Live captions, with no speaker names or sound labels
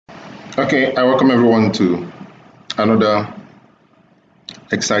Okay, I welcome everyone to another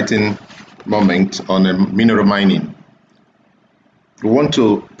exciting moment on mineral mining. We want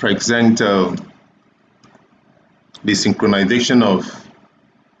to present the synchronization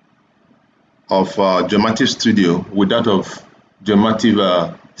of Geomative Studio with that of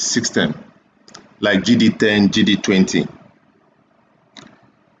Geomative system like GD10, GD20.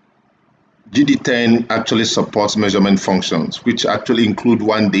 GD10 actually supports measurement functions which actually include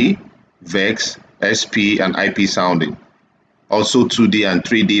 1D, VEX, SP, and IP sounding. Also 2D and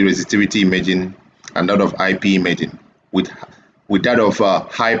 3D resistivity imaging and that of IP imaging with that of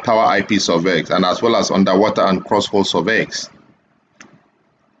high power IP surveys and as well as underwater and cross-hole surveys.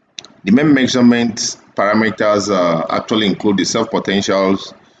 The main measurement parameters actually include the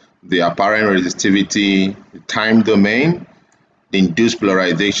self-potentials, the apparent resistivity, the time domain, the induced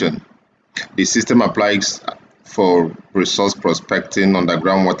polarization. The system applies for resource prospecting,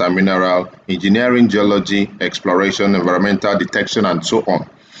 underground water, mineral, engineering, geology, exploration, environmental detection, and so on.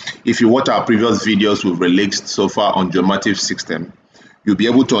 If you watch our previous videos we've released so far on Geomative system, you'll be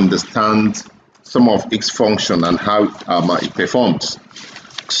able to understand some of its function and how it performs.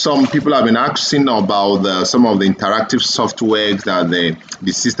 Some people have been asking about some of the interactive software that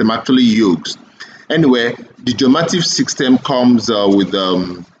the system actually uses. Anyway, the Geomative system comes with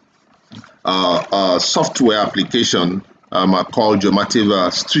a software application called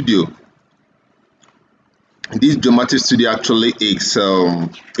Geomative Studio. This Geomative Studio actually is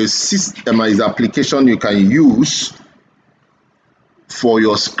a system, is application you can use for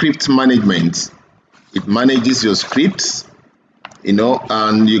your script management. It manages your scripts,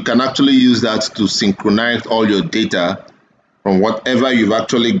 and you can actually use that to synchronize all your data from whatever you've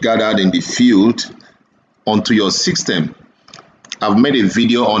actually gathered in the field onto your system. I've made a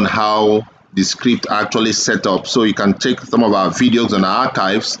video on how the script actually set up, so you can check some of our videos on our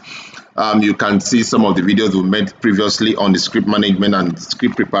archives. You can see some of the videos we made previously on the script management and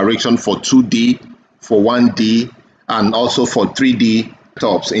script preparation for 2D, for 1D, and also for 3D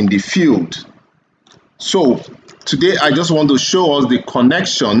setups in the field. So today I just want to show us the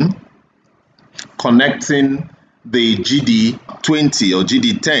connection connecting the GD20 or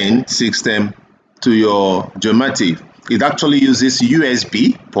GD10 system to your Geomative. It actually uses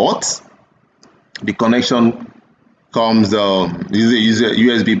USB ports. The connection comes uses a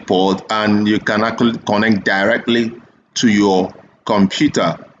USB port, and you can actually connect directly to your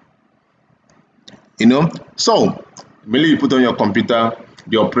computer. So immediately you put on your computer,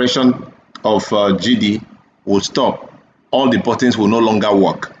 the operation of GD will stop. All the buttons will no longer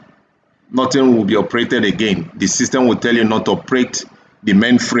work. Nothing will be operated again. The system will tell you not to operate the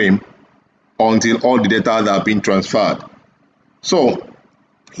mainframe until all the data have been transferred. So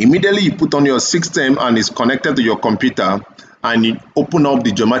immediately you put on your system and it's connected to your computer, and you open up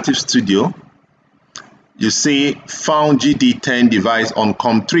the Geomative Studio, you see found GD10 device on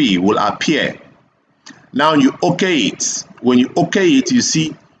COM3 will appear. Now you OK it. When you OK it, you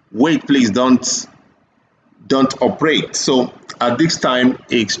see wait, please don't operate. So at this time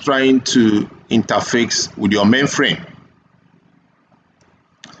it's trying to interface with your mainframe.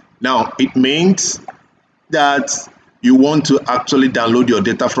 Now it means that you want to actually download your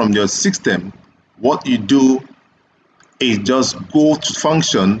data from your system. What you do is just go to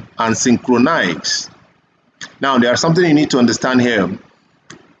function and synchronize. Now there's something you need to understand here.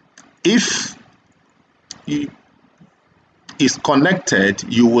 If it is connected,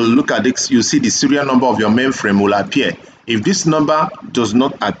 you will look at this, you see the serial number of your mainframe will appear. If this number does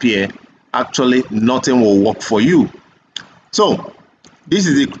not appear, actually nothing will work for you. So this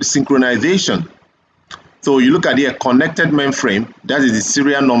is the synchronization. So you look at the connected mainframe, that is the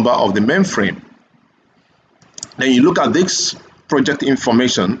serial number of the mainframe. Then you look at this project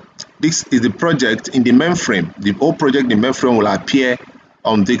information. This is the project in the mainframe. The whole project in the mainframe will appear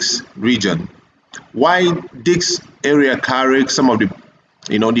on this region. Why this area carries some of the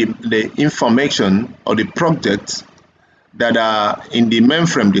the information or the projects that are in the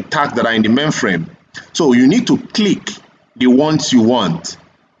mainframe, the tasks that are in the mainframe. So you need to click the ones you want.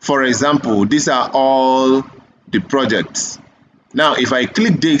 For example, these are all the projects. Now, if I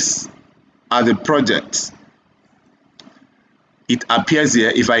click this as a project, it appears here.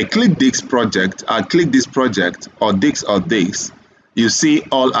 If I click this project, I click this project or this, you see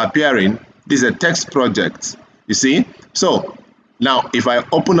all appearing. This is a text project, you see. So now if I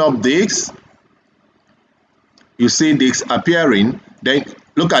open up this, you see this appearing. Then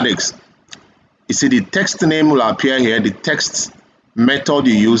look at this. You see the text name will appear here, the text method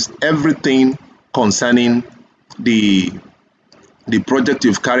you use, everything concerning the project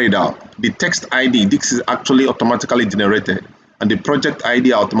you've carried out. The text ID, this is actually automatically generated, and the project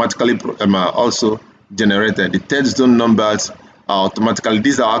ID are automatically also generated. The text zone numbers are automatically,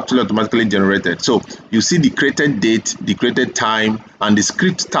 these are actually automatically generated. So you see the created date, the created time, and the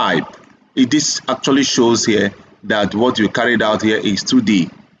script type. This actually shows here that what you carried out here is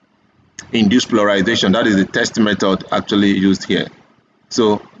 2D induced polarization. That is the test method actually used here.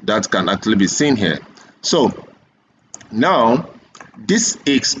 So that can actually be seen here. So now this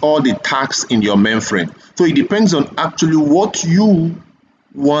is all the tasks in your mainframe. So it depends on actually what you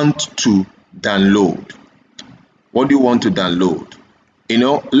want to download. What do you want to download? You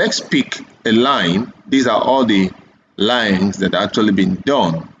know, let's pick a line. These are all the lines that have actually been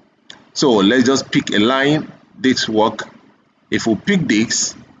done. So let's just pick a line, this work. If we pick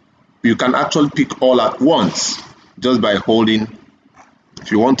this, you can actually pick all at once just by holding.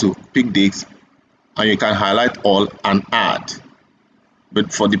 If you want to pick this, and you can highlight all and add.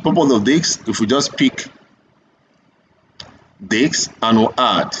 But for the purpose of this, if we just pick this and we'll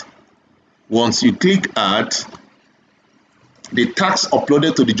add. Once you click add, the task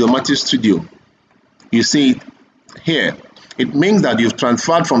uploaded to the Geomative Studio, you see it here. It means that you've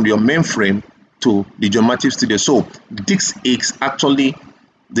transferred from your mainframe to the Geomative Studio. So this is actually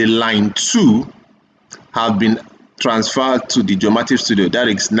the line 2 have been transferred to the Geomative Studio. That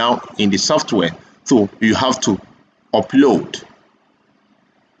is now in the software. So you have to upload.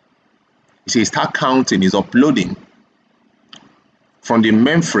 You see, start counting is uploading from the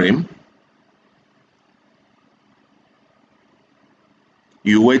mainframe.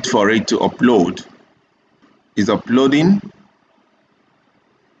 You wait for it to upload. It's uploading.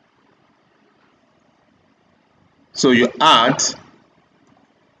 So you add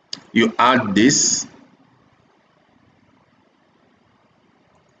this,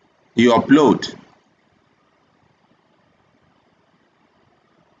 you upload.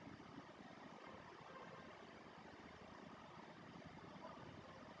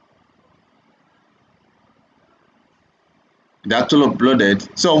 It actually uploaded.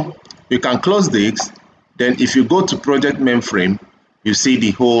 So you can close this. Then if you go to project mainframe, you see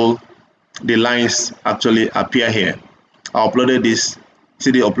the lines actually appear here. I uploaded this,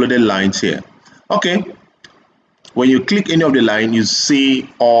 see the uploaded lines here. Okay, when you click any of the line, you see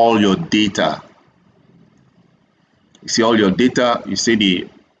all your data. You see all your data, you see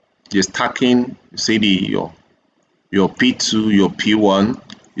the stacking, you see your P2, your P1,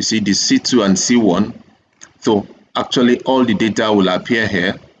 you see the C2 and C1. So actually all the data will appear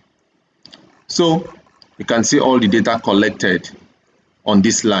here. So you can see all the data collected on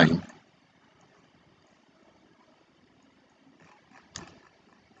this line.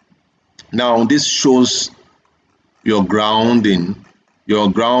 Now this shows your grounding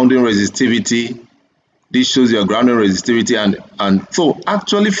resistivity. This shows your grounding resistivity, and so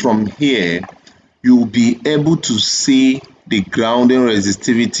actually from here you'll be able to see the grounding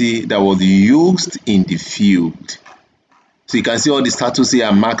resistivity that was used in the field. So you can see all the status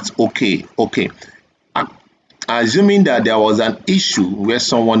here marked okay. Assuming that there was an issue where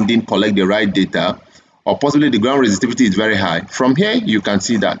someone didn't collect the right data, or possibly the ground resistivity is very high, from here you can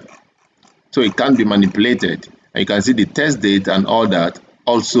see that. So it can be manipulated. And you can see the test date and all that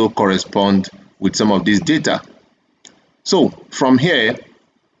also correspond with some of this data. So from here,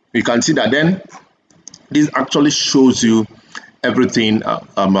 you can see that then this actually shows you everything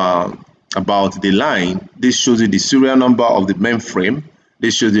about the line. This shows you the serial number of the mainframe.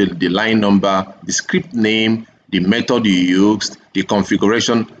 This shows you the line number, the script name, the method you used, the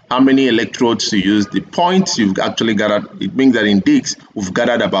configuration, how many electrodes you used, the points you've actually gathered. It means that in this, we've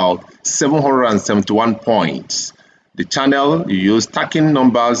gathered about 771 points. The channel you use, stacking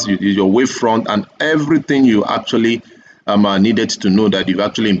numbers, you use your wavefront, and everything you actually needed to know that you've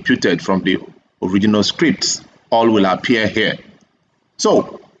actually imputed from the original scripts, all will appear here.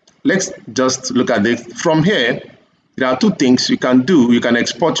 So let's just look at this. From here, there are two things you can do. You can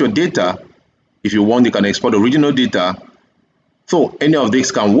export your data. If you want, you can export original data. So any of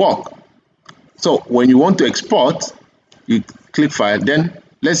this can work. So when you want to export, you click File. Then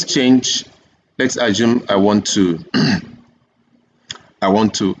let's change. Let's assume I want to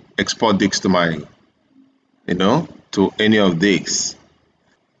export this to my, to any of these.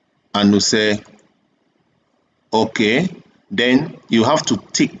 And we say, okay. Then you have to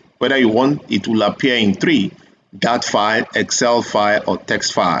tick whether you want it will appear in 3, DAT file, Excel file, or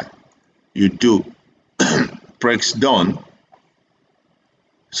text file. You do. Press done.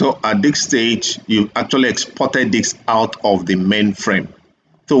 So at this stage, you actually exported this out of the mainframe.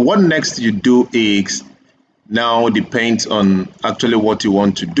 So what next you do is, now depends on actually what you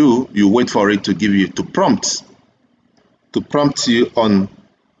want to do. You wait for it to give you to prompt you on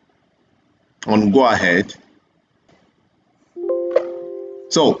go ahead.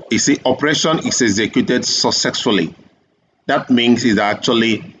 So you see, operation is executed successfully. That means it's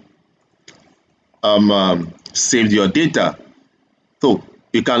actually saved your data. So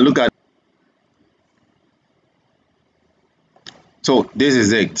you can look at, so this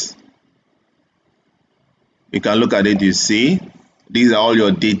is it. You can look at it, you see, these are all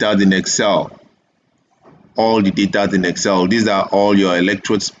your data in Excel. All the data in Excel. These are all your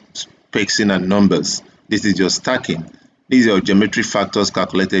electrode spacing and numbers. This is your stacking. These are your geometry factors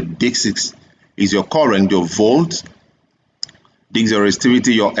calculated. This is your current, your volts. This is your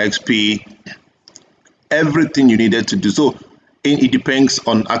resistivity, your XP, everything you needed to do. So it depends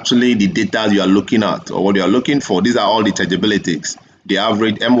on actually the data you are looking at or what you are looking for. These are all the chargeabilities, the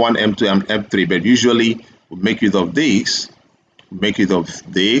average M1, M2, and M3, but usually we make use of this,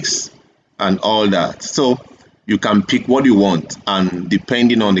 and all that. So you can pick what you want, and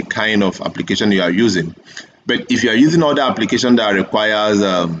depending on the kind of application you are using. But if you are using other application that requires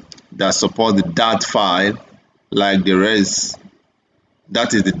that support the DAT file, like the rest,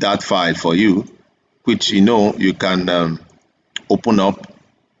 that is the DAT file for you, which you can open up.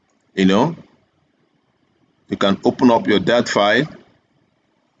 You can open up your DAT file.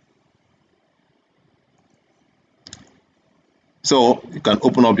 So you can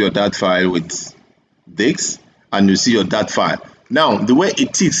open up your DAT file with this, and you see your DAT file. Now, the way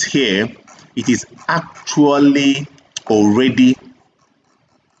it is here, it is actually already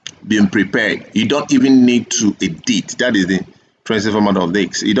been prepared. You don't even need to edit. That is the principal format of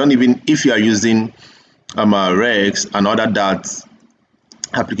this. You don't even, if you are using Rex and other DAT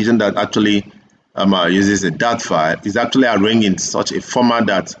application that actually uses a DAT file, is actually arranged in such a format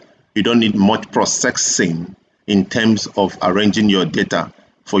that you don't need much processing in terms of arranging your data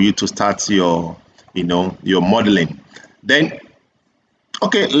for you to start your your modeling. Then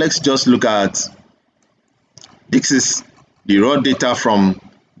okay, let's just look at, this is the raw data from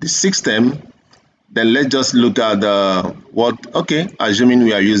the system. Then let's just look at assuming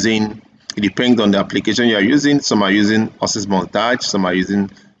we are using, it depends on the application you are using. Some are using Osys Montage, some are using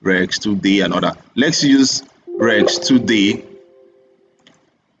Rex 2D and other. Let's use Rex 2D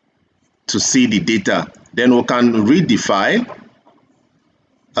to see the data. Then we can read the file.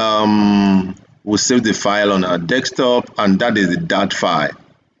 We'll save the file on our desktop, and that is the DAT file.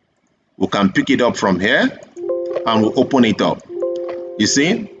 We can pick it up from here and we'll open it up. You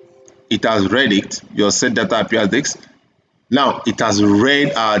see, it has read it. Your set data appears this. Now it has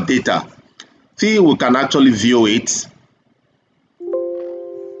read our data. See, we can actually view it.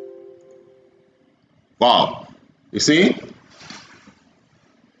 Wow, you see,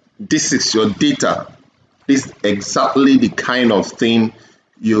 this is your data. This is exactly the kind of thing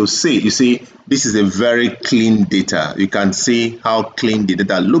you see. You see, this is a very clean data. You can see how clean the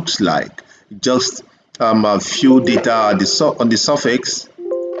data looks like. Just a few data on the surface.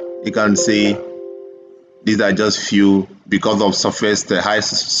 You can see these are just few because of the high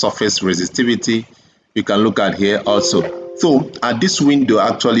surface resistivity. You can look at here also. So at this window,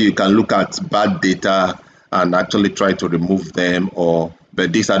 actually, you can look at bad data and actually try to remove them,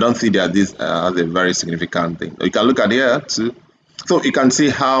 but this, I don't think that this has a very significant thing. You can look at here too. So you can see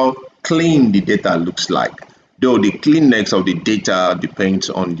how clean the data looks like. Though the cleanness of the data depends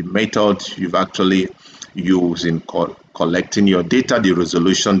on the method you've actually used in collecting your data, the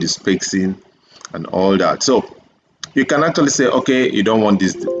resolution, the spacing, and all that. So you can actually say, okay, you don't want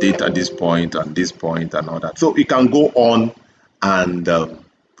this data at this point and this point and all that. So you can go on and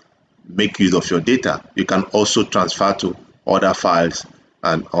make use of your data. You can also transfer to other files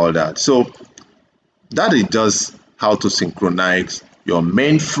and all that. So that is just how to synchronize your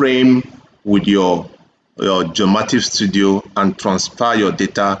mainframe with your Geomative Studio and transfer your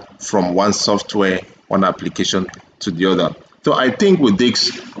data from one software, one application to the other. So I think with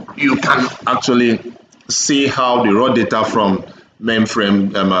this, you can actually see how the raw data from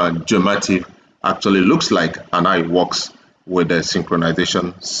mainframe Geomative actually looks like and how it works with the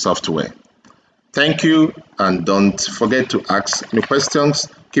synchronization software. Thank you, and don't forget to ask any questions.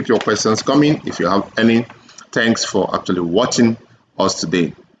 Keep your questions coming if you have any. Thanks for actually watching us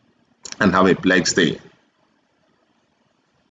today, and have a blessed day.